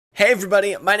Hey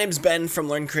everybody, my name's Ben from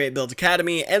Learn Create Build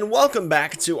Academy, and welcome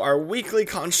back to our weekly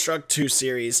Construct 2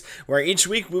 series, where each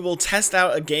week we will test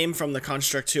out a game from the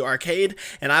Construct 2 arcade,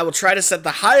 and I will try to set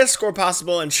the highest score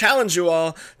possible and challenge you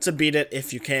all to beat it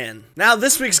if you can. Now,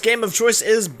 this week's game of choice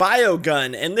is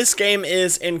Biogun, and this game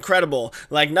is incredible.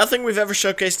 Like nothing we've ever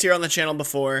showcased here on the channel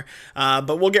before,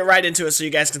 but we'll get right into it so you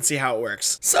guys can see how it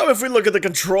works. So if we look at the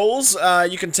controls,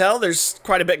 you can tell there's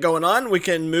quite a bit going on. We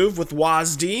can move with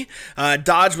WASD,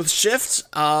 dodge with shift,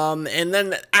 and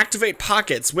then activate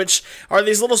pockets, which are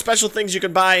these little special things you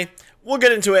can buy. We'll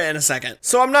get into it in a second.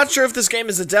 So I'm not sure if this game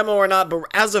is a demo or not, but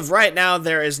as of right now,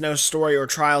 there is no story or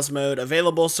trials mode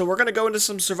available, so we're going to go into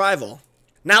some survival.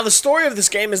 Now, the story of this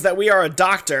game is that we are a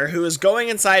doctor who is going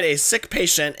inside a sick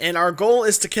patient, and our goal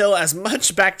is to kill as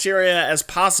much bacteria as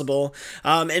possible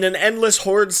in an endless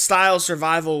horde-style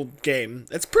survival game.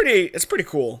 It's pretty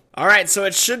cool. Alright, so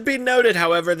it should be noted,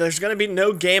 however, there's going to be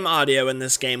no game audio in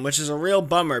this game, which is a real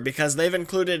bummer because they've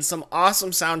included some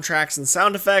awesome soundtracks and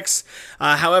sound effects.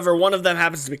 However, one of them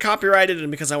happens to be copyrighted, and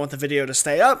because I want the video to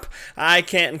stay up, I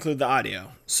can't include the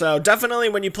audio. So definitely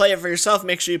when you play it for yourself,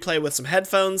 make sure you play with some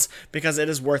headphones because it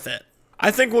is worth it.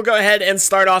 I think we'll go ahead and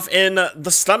start off in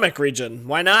the stomach region.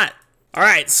 Why not?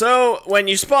 Alright, so when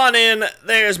you spawn in,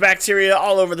 there's bacteria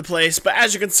all over the place, but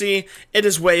as you can see, it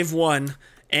is wave 1.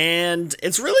 And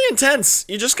it's really intense.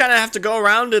 You just kind of have to go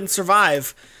around and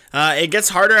survive. It gets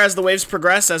harder as the waves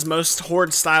progress, as most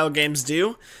horde-style games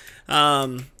do.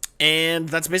 And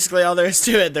that's basically all there is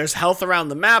to it. There's health around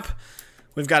the map.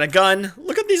 We've got a gun.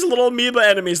 Look at these little amoeba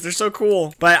enemies. They're so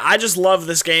cool. But I just love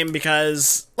this game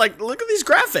because, like, look at these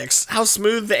graphics. How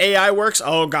smooth the AI works.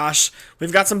 Oh, gosh.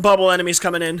 We've got some bubble enemies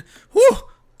coming in. Whew!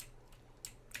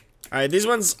 Alright, these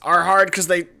ones are hard because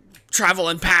they travel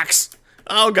in packs.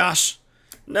 Oh, gosh.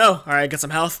 No. Alright, get some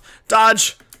health.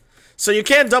 Dodge. So you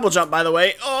can double jump, by the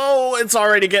way. Oh, it's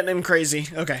already getting in crazy.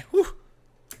 Okay. Whew.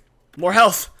 More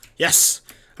health. Yes.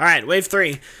 Alright, wave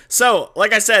 3. So,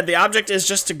 like I said, the object is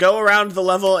just to go around the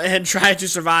level and try to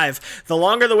survive. The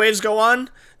longer the waves go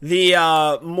on, the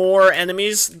more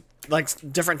enemies, like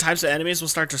different types of enemies, will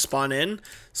start to spawn in.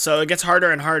 So it gets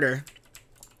harder and harder.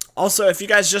 Also, if you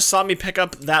guys just saw me pick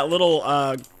up that little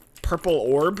purple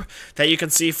orb that you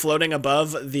can see floating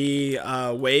above the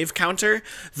wave counter,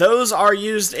 those are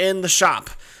used in the shop.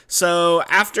 So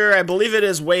after, I believe it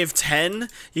is wave 10,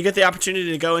 you get the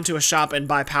opportunity to go into a shop and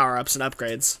buy power-ups and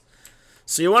upgrades.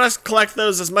 So you want to collect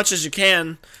those as much as you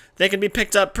can. They can be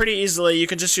picked up pretty easily. You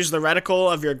can just use the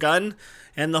reticle of your gun,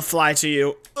 and they'll fly to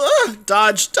you. Ugh,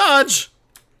 dodge, dodge!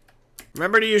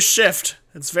 Remember to use shift.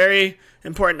 It's very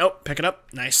important. Oh, pick it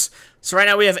up. Nice. So right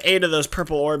now we have 8 of those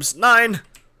purple orbs. 9!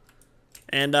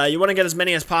 And you want to get as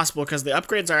many as possible because the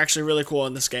upgrades are actually really cool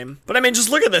in this game. But I mean, just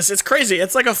look at this. It's crazy.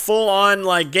 It's like a full-on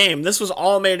like game. This was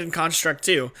all made in Construct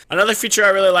 2. Another feature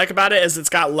I really like about it is it's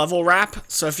got level wrap.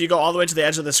 So if you go all the way to the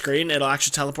edge of the screen, it'll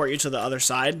actually teleport you to the other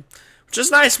side. Which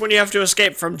is nice when you have to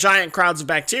escape from giant crowds of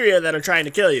bacteria that are trying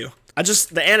to kill you.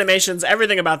 The animations,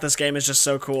 everything about this game is just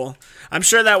so cool. I'm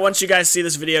sure that once you guys see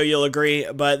this video, you'll agree.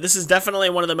 But this is definitely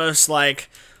one of the most like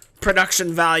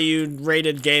production valued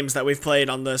rated games that we've played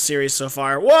on the series so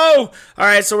far. Whoa!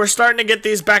 Alright, so we're starting to get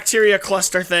these bacteria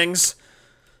cluster things.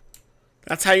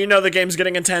 That's how you know the game's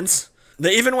getting intense.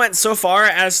 They even went so far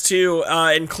as to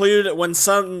include when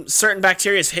some certain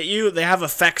bacteria hit you, they have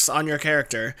effects on your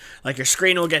character. Like your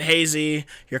screen will get hazy,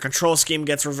 your control scheme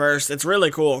gets reversed. It's really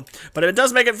cool. But it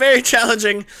does make it very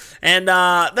challenging, and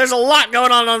there's a lot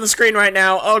going on the screen right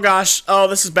now. Oh gosh. Oh,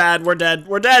 this is bad. We're dead.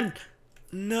 We're dead!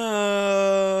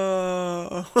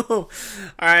 No.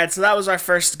 Alright, so that was our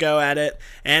first go at it.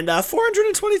 And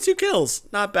 422 kills.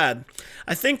 Not bad.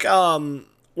 I think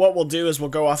what we'll do is we'll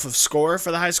go off of score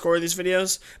for the high score of these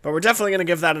videos, but we're definitely going to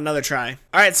give that another try.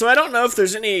 Alright, so I don't know if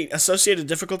there's any associated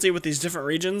difficulty with these different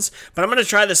regions, but I'm going to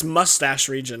try this mustache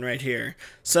region right here.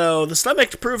 So the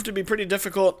stomach proved to be pretty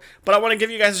difficult, but I want to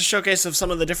give you guys a showcase of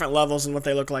some of the different levels and what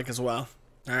they look like as well.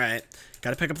 Alright,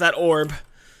 got to pick up that orb.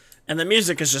 And the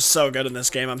music is just so good in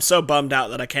this game. I'm so bummed out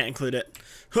that I can't include it.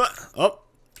 Oh.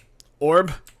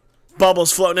 Orb.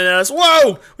 Bubbles floating in at us.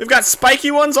 Whoa! We've got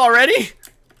spiky ones already?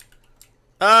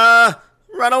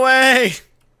 Run away!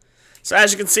 So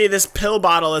as you can see, this pill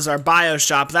bottle is our bio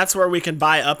shop. That's where we can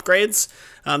buy upgrades.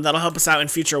 That'll help us out in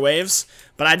future waves.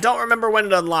 But I don't remember when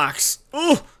it unlocks.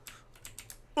 Ooh!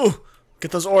 Ooh!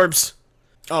 Get those orbs.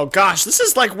 Oh gosh, this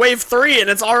is like wave 3 and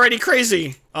it's already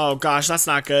crazy. Oh gosh, that's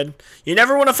not good. You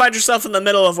never want to find yourself in the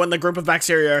middle of when the group of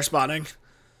bacteria are spawning.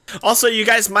 Also, you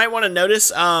guys might want to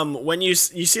notice when you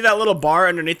see that little bar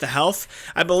underneath the health,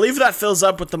 I believe that fills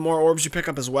up with the more orbs you pick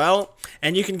up as well,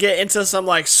 and you can get into some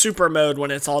like super mode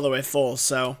when it's all the way full.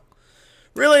 So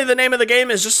Really, the name of the game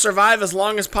is just survive as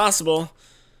long as possible.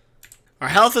 Our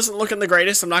health isn't looking the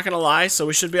greatest, I'm not gonna lie, so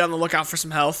we should be on the lookout for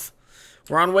some health.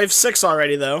 We're on wave 6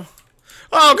 already, though.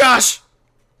 Oh, gosh!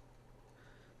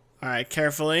 Alright,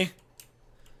 carefully.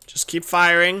 Just keep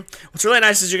firing. What's really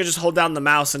nice is you can just hold down the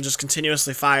mouse and just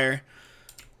continuously fire.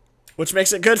 Which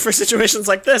makes it good for situations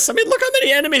like this. I mean, look how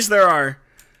many enemies there are.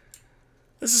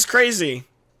 This is crazy.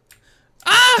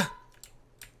 Ah!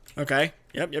 Okay.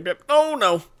 Yep. Oh,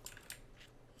 no.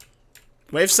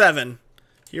 Wave 7.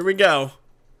 Here we go.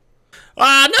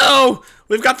 Ah, no!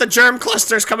 We've got the germ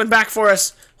clusters coming back for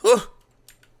us. Whew.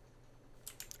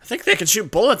 I think they can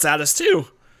shoot bullets at us, too.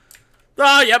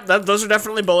 Oh, yep, those are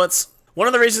definitely bullets. One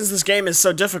of the reasons this game is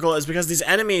so difficult is because these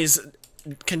enemies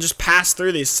can just pass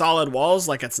through these solid walls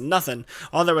like it's nothing.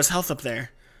 Oh, there was health up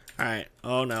there. Alright,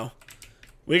 oh no.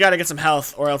 We gotta get some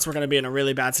health, or else we're gonna be in a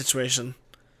really bad situation.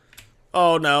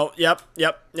 Oh no, yep,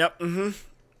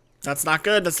 That's not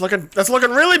good, that's looking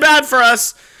really bad for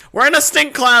us. We're in a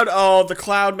stink cloud. Oh, the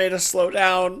cloud made us slow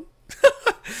down.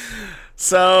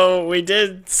 So, we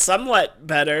did somewhat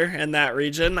better in that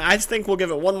region. I think we'll give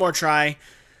it one more try.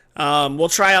 We'll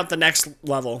try out the next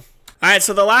level. Alright,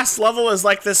 so the last level is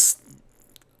like this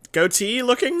goatee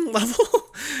looking level.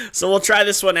 So we'll try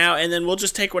this one out, and then we'll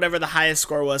just take whatever the highest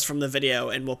score was from the video,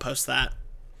 and we'll post that.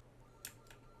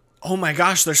 Oh my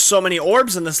gosh, there's so many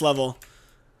orbs in this level.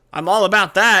 I'm all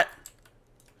about that.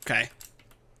 Okay.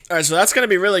 Alright, so that's going to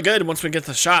be really good once we get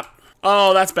the shop.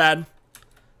 Oh, that's bad.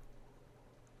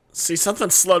 See, something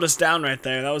slowed us down right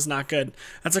there. That was not good.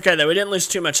 That's okay, though. We didn't lose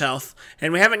too much health.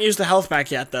 And we haven't used the health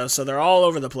pack yet, though, so they're all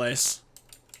over the place.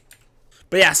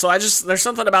 But yeah, so there's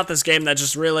something about this game that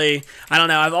just really, I don't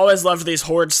know, I've always loved these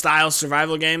horde-style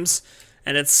survival games.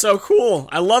 And it's so cool.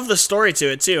 I love the story to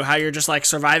it, too. How you're just, like,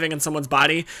 surviving in someone's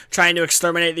body, trying to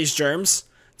exterminate these germs.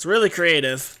 It's really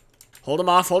creative. Hold them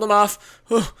off, hold them off.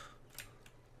 Whew.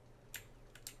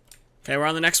 Okay, we're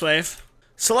on the next wave.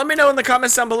 So let me know in the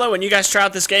comments down below when you guys try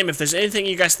out this game if there's anything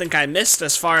you guys think I missed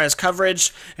as far as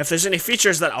coverage, if there's any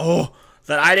features that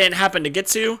I didn't happen to get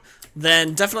to,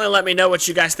 then definitely let me know what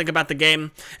you guys think about the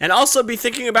game. And also be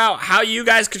thinking about how you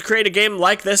guys could create a game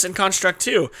like this in Construct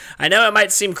 2. I know it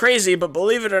might seem crazy, but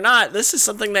believe it or not, this is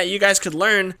something that you guys could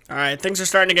learn. Alright, things are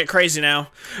starting to get crazy now.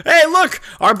 Hey, look!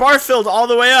 Our bar filled all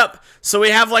the way up! So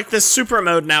we have like this super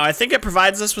mode now. I think it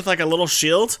provides us with like a little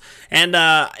shield. And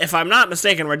if I'm not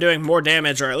mistaken, we're doing more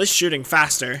damage, or at least shooting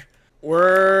faster.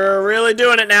 We're really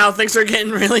doing it now. Things are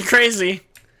getting really crazy.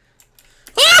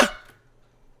 Ah!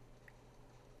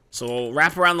 So we'll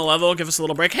wrap around the level, give us a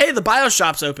little break. Hey, the bio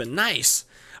shop's open. Nice.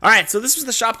 Alright, so this was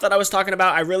the shop that I was talking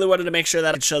about. I really wanted to make sure that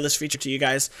I could show this feature to you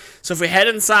guys. So if we head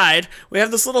inside, we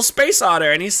have this little space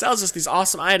otter, and he sells us these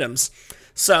awesome items.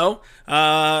 So,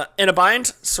 in a bind,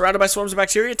 surrounded by swarms of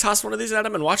bacteria, toss one of these at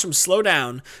them and watch them slow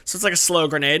down. So it's like a slow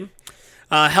grenade.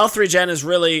 Health regen is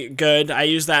really good. I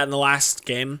used that in the last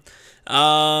game.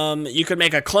 You could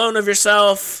make a clone of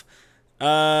yourself.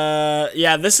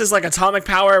 Yeah, this is like atomic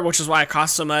power, which is why it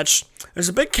costs so much. There's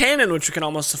a big cannon, which we can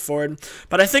almost afford.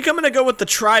 But I think I'm going to go with the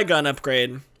Trigun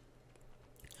upgrade.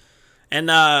 And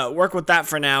work with that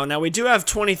for now. Now, we do have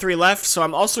 23 left, so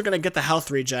I'm also going to get the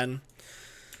health regen.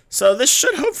 So this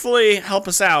should hopefully help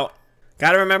us out.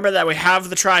 Gotta remember that we have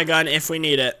the Trigun if we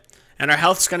need it. And our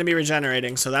health's going to be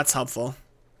regenerating, so that's helpful.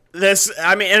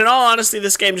 I mean, in all honesty,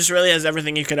 this game just really has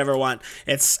everything you could ever want.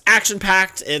 It's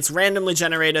action-packed, it's randomly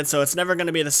generated, so it's never going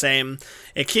to be the same.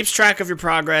 It keeps track of your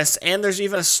progress, and there's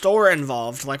even a store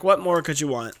involved. Like, what more could you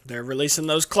want? They're releasing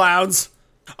those clouds.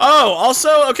 Oh,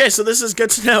 also, okay, so this is good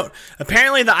to note.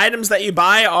 Apparently, the items that you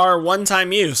buy are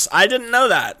one-time use. I didn't know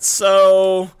that,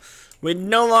 so we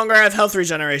no longer have health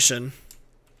regeneration.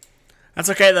 That's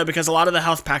okay, though, because a lot of the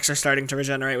health packs are starting to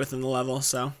regenerate within the level,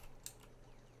 so.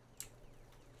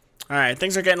 Alright,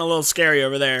 things are getting a little scary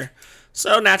over there.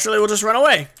 So, naturally, we'll just run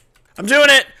away. I'm doing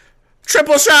it!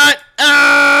 Triple shot!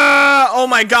 Ah! Oh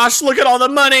my gosh, look at all the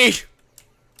money!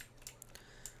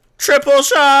 Triple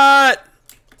shot!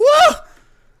 Woo!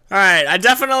 Alright, I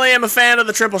definitely am a fan of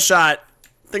the triple shot.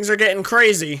 Things are getting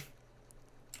crazy.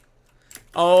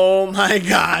 Oh my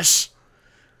gosh.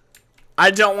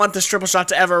 I don't want this triple shot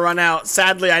to ever run out.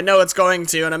 Sadly, I know it's going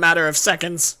to in a matter of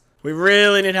seconds. We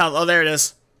really need help. Oh, there it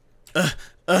is.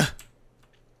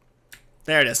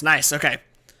 There it is. Nice. Okay.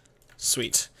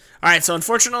 Sweet. Alright, so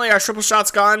unfortunately our triple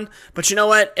shot's gone, but you know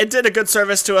what? It did a good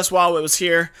service to us while it was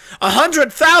here.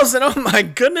 100,000! Oh my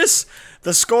goodness!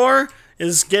 The score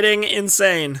is getting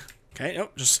insane. Okay,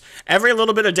 nope, just every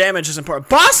little bit of damage is important.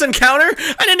 Boss encounter?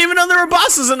 I didn't even know there were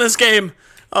bosses in this game!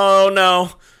 Oh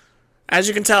no. As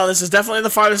you can tell, this is definitely the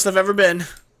farthest I've ever been.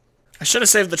 I should have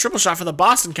saved the triple shot for the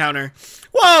boss encounter.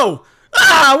 Whoa!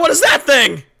 Ah, what is that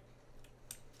thing?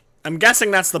 I'm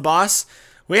guessing that's the boss.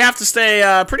 We have to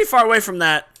stay pretty far away from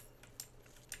that.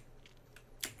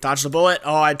 Dodge the bullet.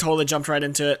 Oh, I totally jumped right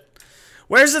into it.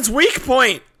 Where's its weak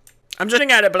point? I'm just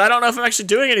looking at it, but I don't know if I'm actually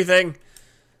doing anything.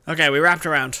 Okay, we wrapped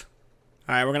around.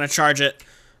 Alright, we're gonna charge it.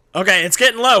 Okay, it's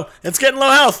getting low. It's getting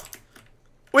low health.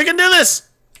 We can do this.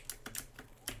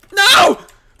 No!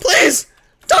 Please!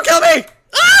 Don't kill me!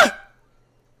 Ah!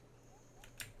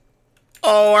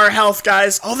 Oh, our health,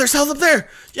 guys. Oh, there's health up there.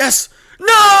 Yes.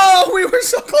 No! We were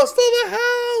so close to the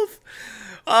health.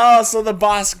 Oh, so the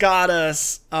boss got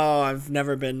us. Oh, I've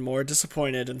never been more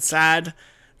disappointed and sad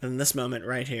than this moment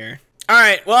right here.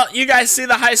 Alright, well, you guys see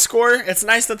the high score. It's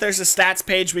nice that there's a stats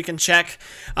page we can check.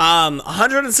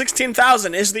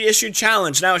 116,000 is the issued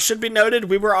challenge. Now, it should be noted,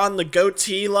 we were on the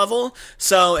goatee level,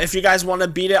 so if you guys want to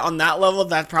beat it on that level,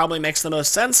 that probably makes the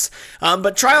most sense.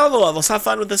 But try all the levels. Have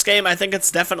fun with this game. I think it's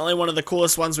definitely one of the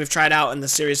coolest ones we've tried out in the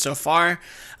series so far.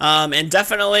 And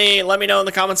definitely let me know in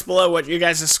the comments below what you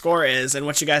guys' score is and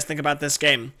what you guys think about this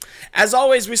game. As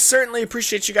always, we certainly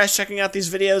appreciate you guys checking out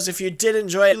these videos. If you did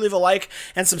enjoy it, leave a like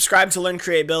and subscribe to Learn,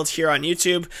 Create, Build here on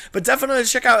YouTube. But definitely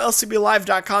check out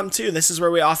lcblive.com too. This is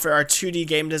where we offer our 2D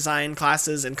game design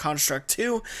classes in Construct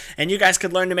 2, and you guys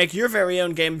could learn to make your very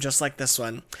own game just like this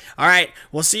one. Alright,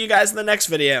 we'll see you guys in the next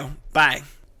video. Bye.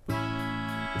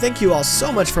 Thank you all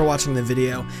so much for watching the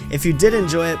video. If you did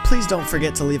enjoy it, please don't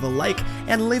forget to leave a like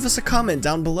and leave us a comment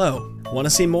down below. Want to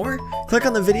see more? Click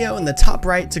on the video in the top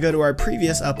right to go to our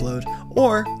previous upload,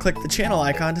 or click the channel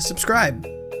icon to subscribe.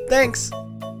 Thanks!